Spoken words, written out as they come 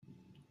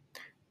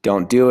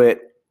Don't do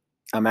it.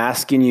 I'm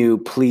asking you,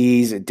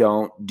 please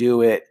don't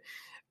do it.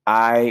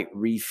 I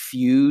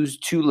refuse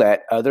to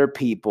let other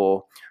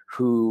people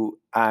who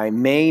I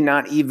may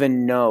not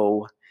even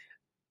know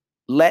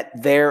let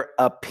their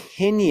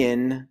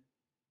opinion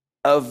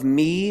of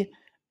me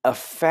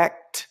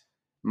affect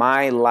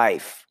my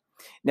life.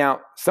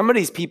 Now, some of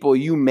these people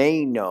you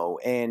may know,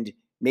 and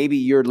maybe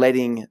you're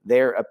letting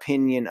their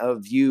opinion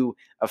of you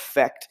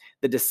affect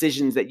the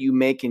decisions that you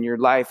make in your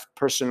life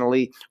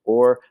personally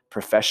or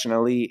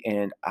professionally.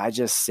 And I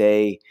just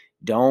say,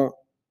 don't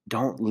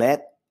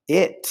let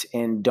it,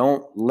 and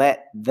don't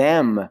let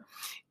them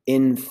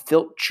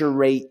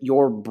infiltrate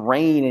your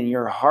brain and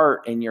your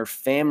heart and your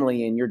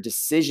family and your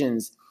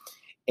decisions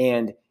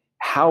and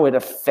how it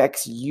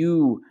affects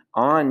you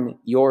on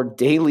your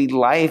daily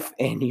life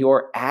and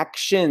your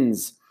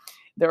actions.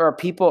 There are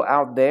people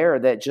out there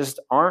that just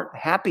aren't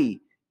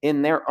happy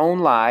in their own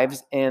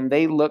lives, and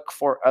they look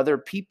for other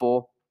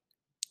people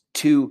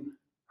to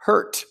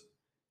hurt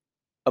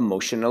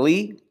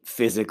emotionally,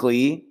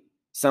 physically,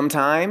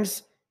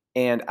 sometimes.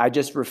 And I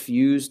just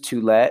refuse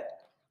to let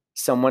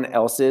someone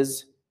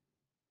else's,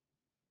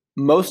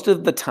 most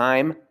of the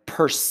time,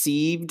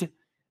 perceived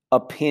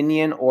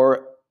opinion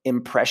or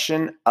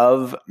impression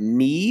of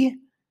me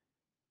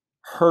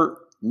hurt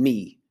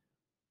me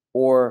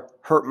or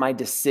hurt my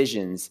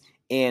decisions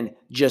and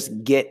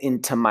just get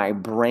into my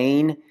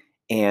brain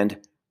and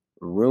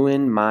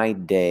ruin my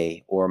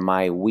day or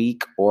my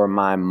week or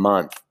my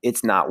month.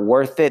 It's not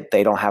worth it.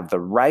 They don't have the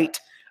right.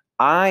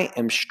 I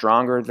am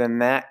stronger than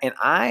that. And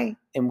I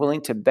am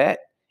willing to bet,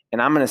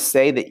 and I'm going to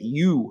say that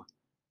you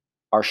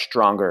are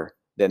stronger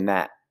than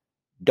that.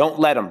 Don't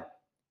let them.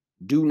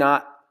 Do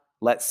not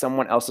let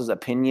someone else's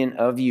opinion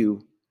of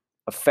you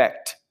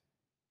affect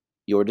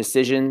your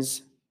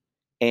decisions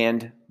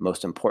and,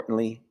 most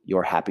importantly,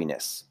 your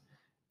happiness.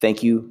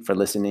 Thank you for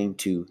listening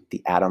to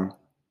the Adam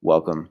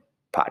Welcome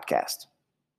Podcast.